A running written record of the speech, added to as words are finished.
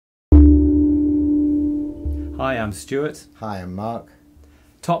Hi, I'm Stewart. Hi, I'm Mark.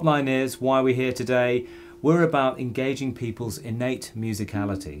 Top line is why we're here today. We're about engaging people's innate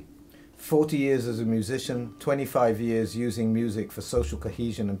musicality. 40 years as a musician, 25 years using music for social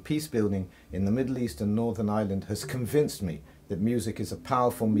cohesion and peace building in the Middle East and Northern Ireland has convinced me that music is a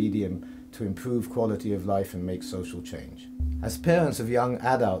powerful medium to improve quality of life and make social change. As parents of young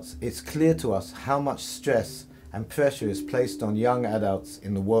adults, it's clear to us how much stress and pressure is placed on young adults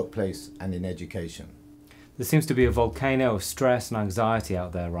in the workplace and in education. There seems to be a volcano of stress and anxiety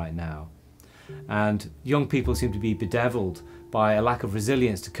out there right now. And young people seem to be bedeviled by a lack of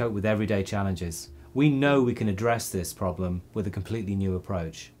resilience to cope with everyday challenges. We know we can address this problem with a completely new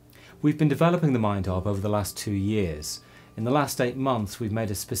approach. We've been developing the MindHarp over the last 2 years. In the last 8 months, we've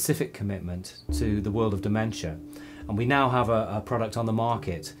made a specific commitment to the world of dementia. And we now have a product on the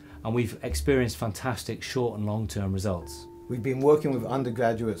market, and we've experienced fantastic short and long-term results. We've been working with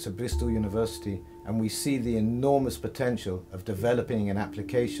undergraduates at Bristol University, and we see the enormous potential of developing an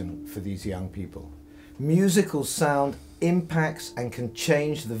application for these young people. Musical sound impacts and can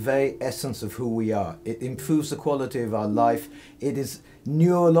change the very essence of who we are. It improves the quality of our life. It is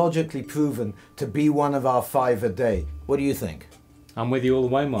neurologically proven to be one of our 5 a day. What do you think? I'm with you all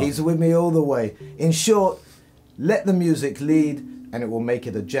the way, Mark. He's with me all the way. In short, let the music lead, and it will make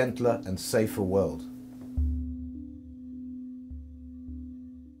it a gentler and safer world.